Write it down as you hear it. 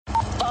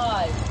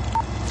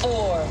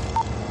4,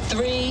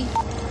 3,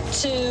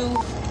 2,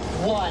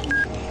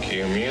 1.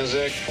 Cue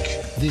music.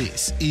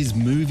 This is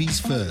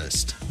Movies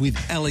First with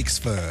Alex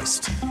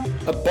First.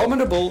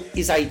 Abominable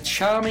is a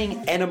charming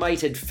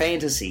animated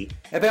fantasy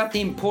about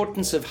the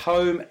importance of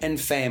home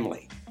and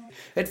family.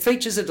 It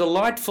features a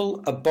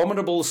delightful,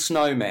 abominable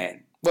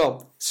snowman,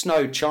 well,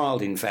 snow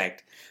child in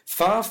fact,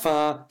 far,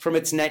 far from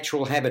its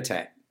natural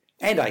habitat,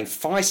 and a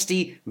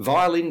feisty,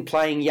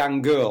 violin-playing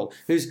young girl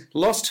who's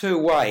lost her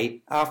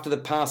way after the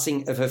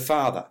passing of her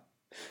father.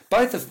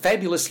 Both are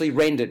fabulously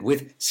rendered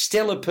with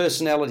stellar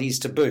personalities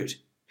to boot.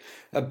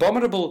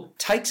 Abominable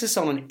takes us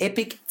on an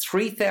epic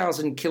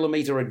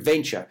 3,000-kilometre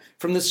adventure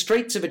from the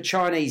streets of a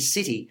Chinese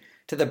city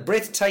to the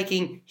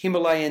breathtaking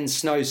Himalayan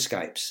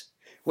snowscapes.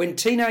 When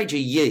teenager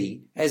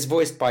Yi, as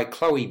voiced by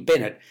Chloe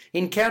Bennett,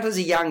 encounters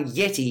a young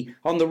Yeti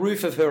on the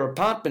roof of her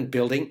apartment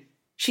building,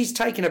 she's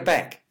taken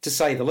aback, to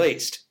say the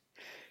least.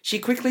 She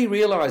quickly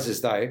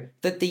realises, though,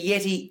 that the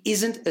Yeti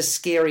isn't a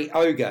scary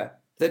ogre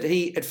that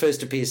he at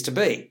first appears to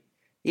be.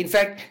 In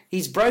fact,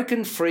 he's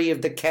broken free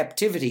of the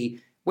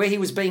captivity where he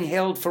was being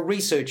held for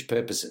research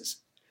purposes.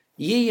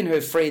 Yi and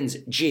her friends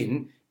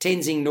Jin,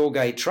 Tenzing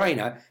Norgay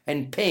trainer,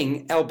 and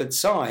Peng Albert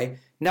Tsai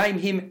name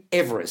him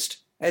Everest,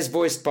 as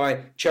voiced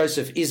by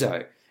Joseph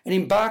Izzo, and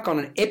embark on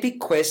an epic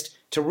quest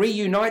to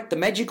reunite the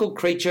magical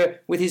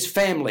creature with his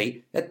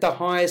family at the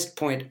highest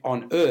point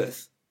on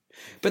Earth.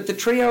 But the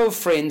trio of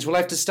friends will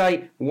have to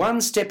stay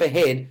one step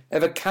ahead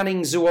of a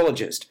cunning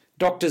zoologist,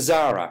 Dr.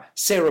 Zara,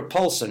 Sarah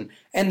Paulson,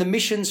 and the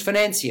mission's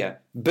financier,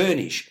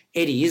 Burnish,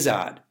 Eddie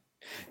Izzard.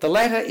 The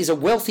latter is a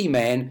wealthy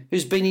man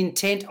who's been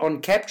intent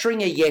on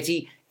capturing a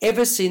Yeti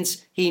ever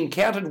since he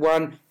encountered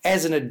one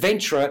as an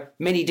adventurer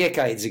many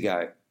decades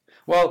ago,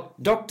 while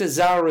Dr.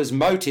 Zara's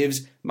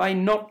motives may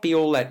not be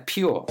all that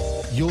pure.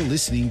 You're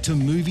listening to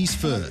Movies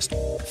First.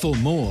 For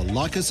more,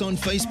 like us on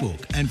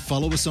Facebook and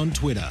follow us on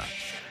Twitter.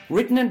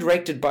 Written and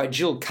directed by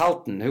Jill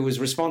Culton, who was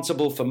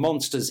responsible for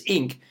Monsters,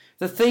 Inc.,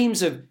 the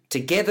themes of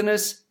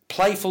togetherness,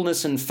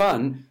 playfulness and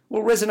fun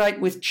will resonate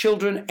with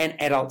children and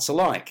adults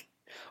alike.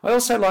 I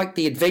also like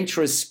the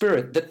adventurous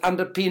spirit that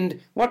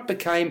underpinned what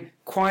became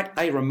quite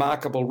a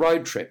remarkable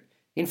road trip.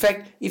 In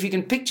fact, if you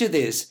can picture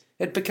this,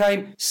 it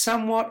became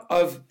somewhat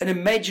of an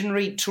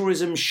imaginary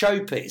tourism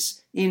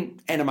showpiece, in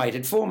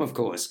animated form of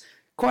course.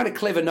 Quite a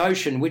clever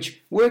notion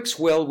which works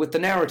well with the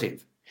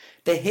narrative.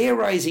 The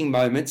hair-raising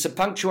moments are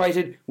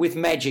punctuated with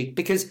magic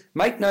because,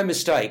 make no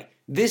mistake,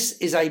 this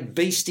is a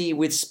beastie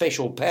with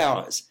special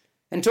powers.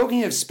 And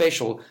talking of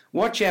special,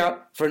 watch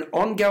out for an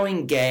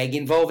ongoing gag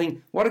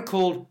involving what are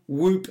called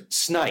whoop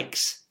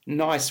snakes.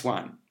 Nice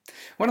one.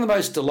 One of the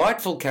most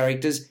delightful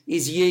characters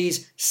is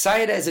Yi's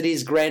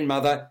say-it-as-it-is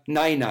grandmother,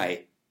 Nene,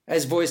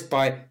 as voiced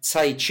by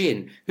Tsai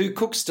Chin, who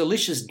cooks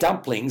delicious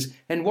dumplings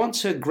and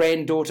wants her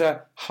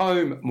granddaughter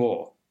home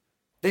more.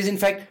 There's in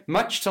fact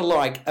much to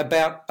like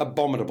about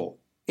Abominable.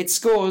 It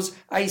scores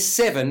a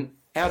 7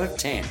 out of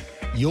 10.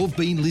 You've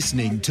been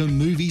listening to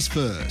Movies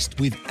First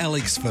with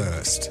Alex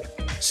First.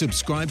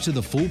 Subscribe to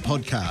the full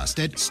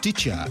podcast at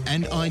Stitcher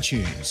and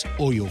iTunes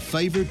or your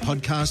favourite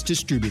podcast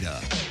distributor.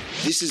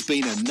 This has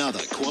been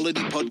another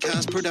quality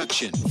podcast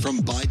production from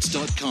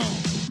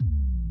Bytes.com.